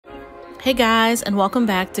Hey guys, and welcome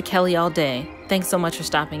back to Kelly All Day. Thanks so much for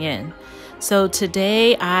stopping in. So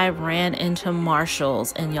today I ran into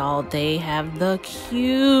Marshall's, and y'all, they have the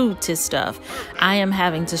cutest stuff. I am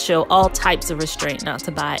having to show all types of restraint not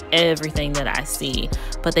to buy everything that I see,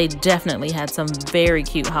 but they definitely had some very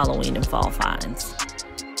cute Halloween and fall finds.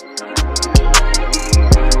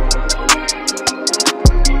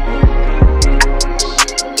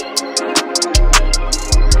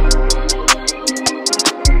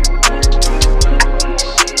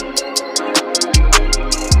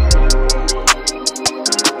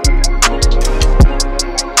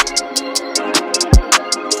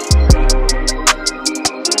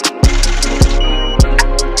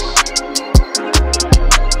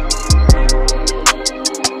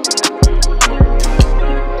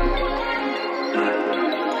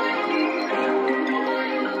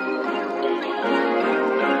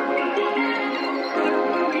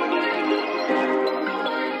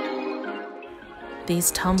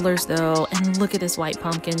 These tumblers though, and look at this white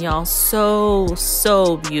pumpkin, y'all,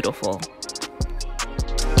 so beautiful.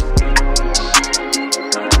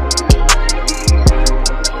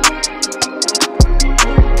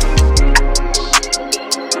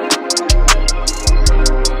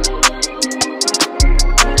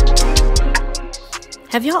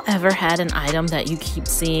 Have y'all ever had an item that you keep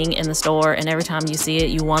seeing in the store and every time you see it,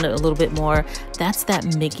 you want it a little bit more? That's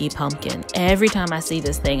that Mickey pumpkin. Every time I see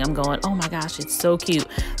this thing, I'm going, oh my gosh, it's so cute.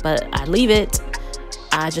 But I leave it.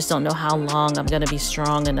 I just don't know how long I'm going to be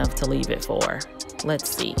strong enough to leave it for. Let's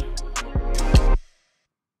see.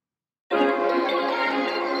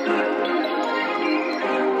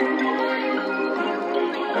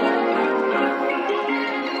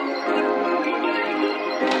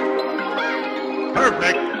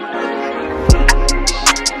 Perfect.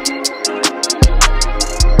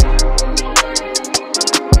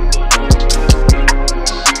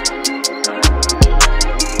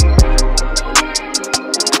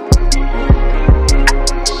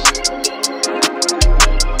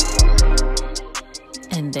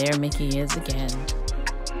 And there Mickey is again.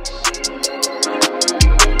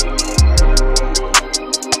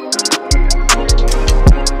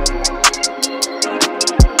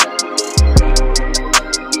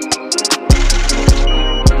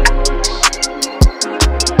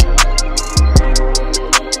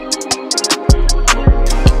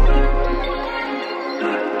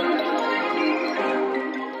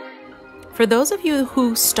 For those of you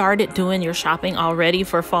who started doing your shopping already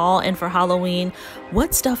for fall and for Halloween,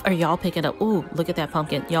 what stuff are y'all picking up? Ooh, look at that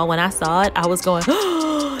pumpkin. Y'all, when I saw it, I was going,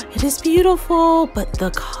 oh, it is beautiful. But the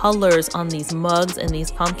colors on these mugs and these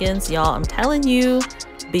pumpkins, y'all, I'm telling you,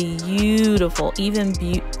 beautiful. Even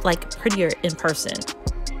like prettier in person.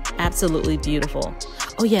 Absolutely beautiful.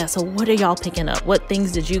 Oh yeah, so what are y'all picking up? What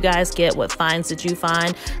things did you guys get? What finds did you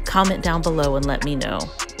find? Comment down below and let me know.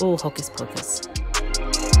 Ooh, hocus pocus.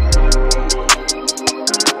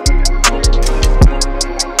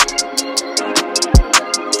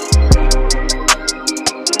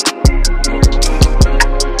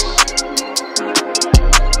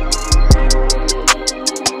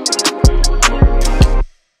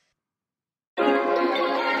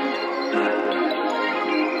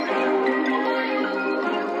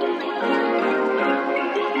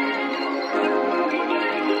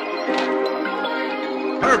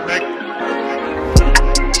 Perfect.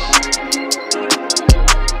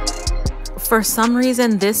 For some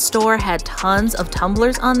reason, this store had tons of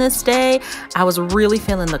tumblers on this day. I was really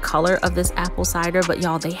feeling the color of this apple cider, but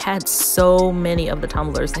y'all, they had so many of the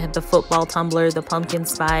tumblers. They had the football tumbler, the pumpkin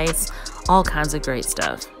spice, all kinds of great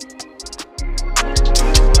stuff.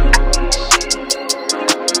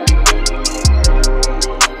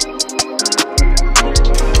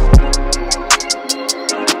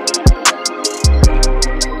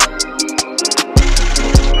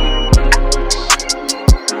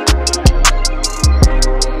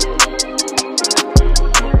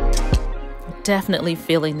 Definitely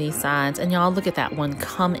feeling these signs, and y'all, look at that one,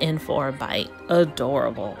 come in for a bite.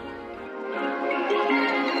 Adorable.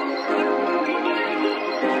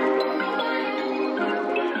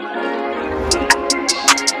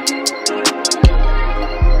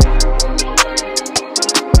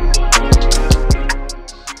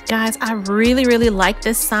 Guys, I really like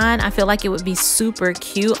this sign. I feel like it would be super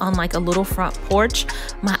cute on like a little front porch.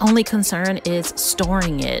 My only concern is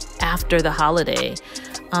storing it after the holiday.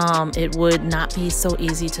 It would not be so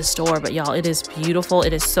easy to store, but y'all, it is beautiful.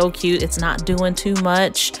 It is so cute. It's not doing too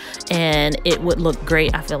much, and it would look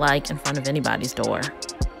great, I feel like, in front of anybody's door.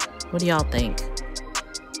 What do y'all think?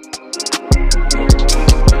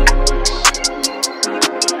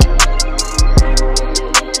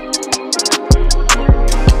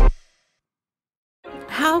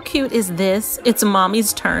 How cute is this? It's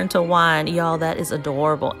mommy's turn to whine. Y'all, that is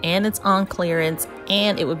adorable. And it's on clearance,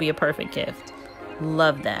 and it would be a perfect gift.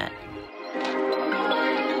 Love that.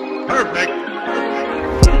 Perfect.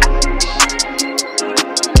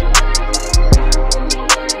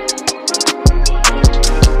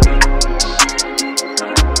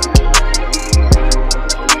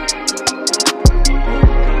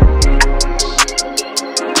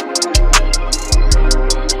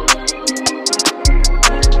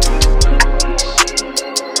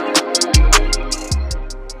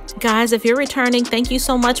 Guys, if you're returning, thank you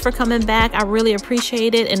so much for coming back. I really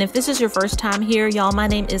appreciate it. And if this is your first time here, y'all, my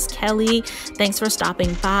name is Kelly. Thanks for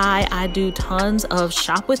stopping by. I do tons of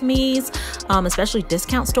shop with me's, especially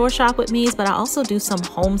discount store shop with me's, but I also do some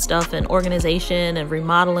home stuff and organization and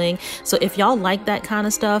remodeling. So if y'all like that kind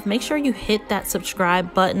of stuff, make sure you hit that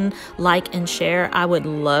subscribe button, like and share. I would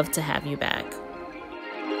love to have you back.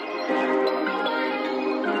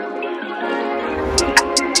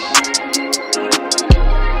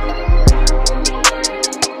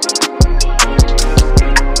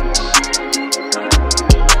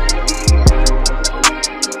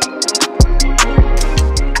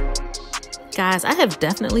 Guys, I have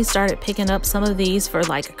definitely started picking up some of these for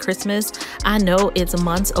like Christmas. I know it's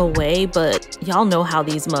months away, but y'all know how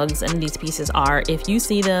these mugs and these pieces are. If you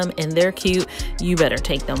see them and they're cute, you better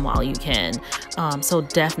take them while you can. So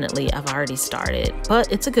definitely I've already started,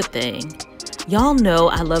 but it's a good thing. Y'all know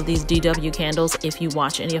I love these DW candles if you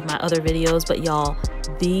watch any of my other videos, but y'all,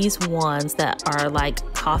 these ones that are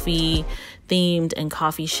like coffee themed and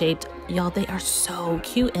coffee shaped, y'all, they are so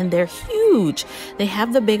cute and they're huge. They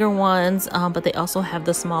have the bigger ones, but they also have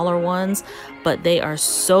the smaller ones, but they are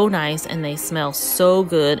so nice and they smell so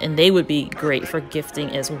good, and they would be great for gifting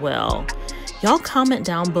as well. Y'all comment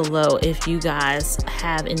down below if you guys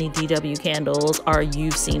have any DW candles or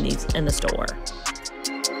you've seen these in the store.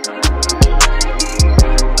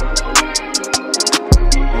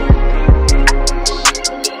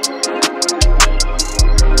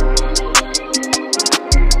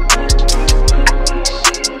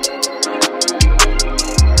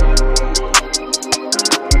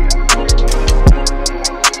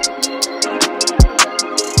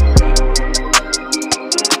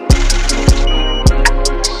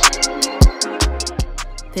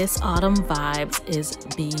 This Autumn Vibes is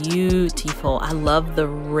beautiful. I love the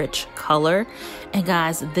rich color. And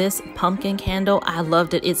guys, this pumpkin candle, I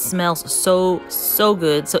loved it. It smells so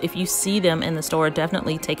good. So if you see them in the store,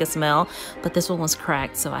 definitely take a smell. But this one was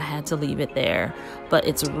cracked, so I had to leave it there. But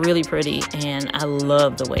it's really pretty and I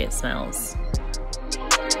love the way it smells.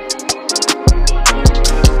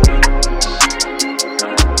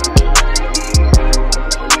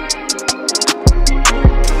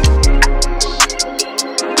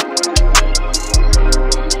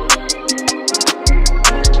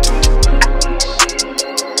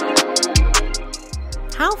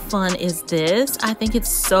 How fun is this? I think it's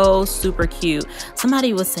so super cute.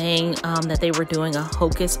 Somebody was saying that they were doing a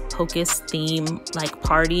hocus pocus theme like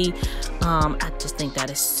party. I just think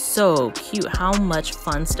that is so cute. How much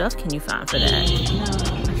fun stuff can you find for that?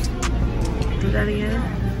 Do that again.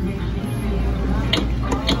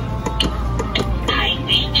 I'd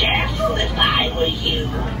be careful if I were you.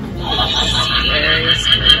 Scary,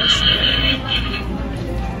 scary, scary.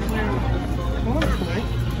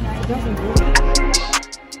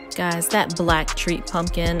 Guys, that black treat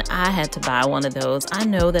pumpkin, I had to buy one of those. I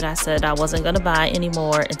know that I said I wasn't going to buy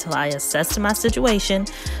anymore until I assessed my situation,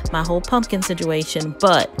 my whole pumpkin situation,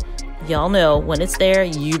 but y'all know when it's there,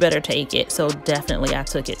 you better take it. So definitely I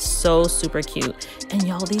took it. So super cute. And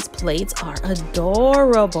y'all, these plates are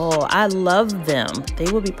adorable. I love them.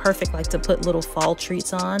 They would be perfect like to put little fall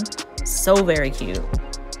treats on. So very cute.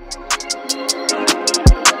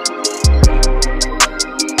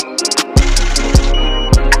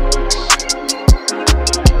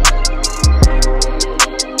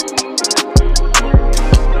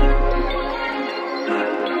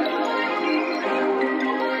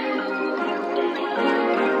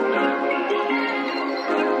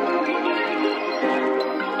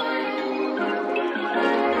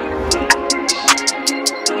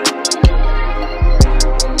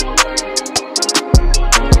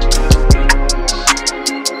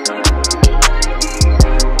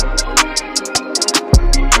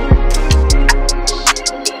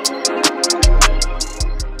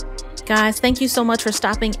 Guys, thank you so much for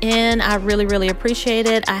stopping in. I really appreciate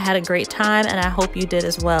it. I had a great time and I hope you did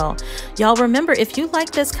as well. Y'all remember, if you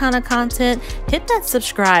like this kind of content, hit that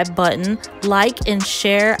subscribe button, like and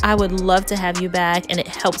share. I would love to have you back and it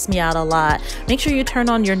helps me out a lot. Make sure you turn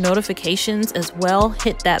on your notifications as well.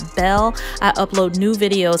 Hit that bell. I upload new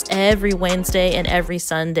videos every Wednesday and every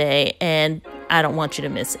Sunday, and I don't want you to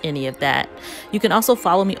miss any of that. You can also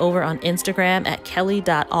follow me over on Instagram at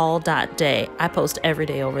kelly.all.day. I post every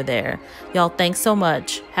day over there. Y'all, thanks so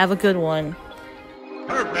much. Have a good one.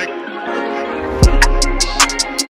 Perfect.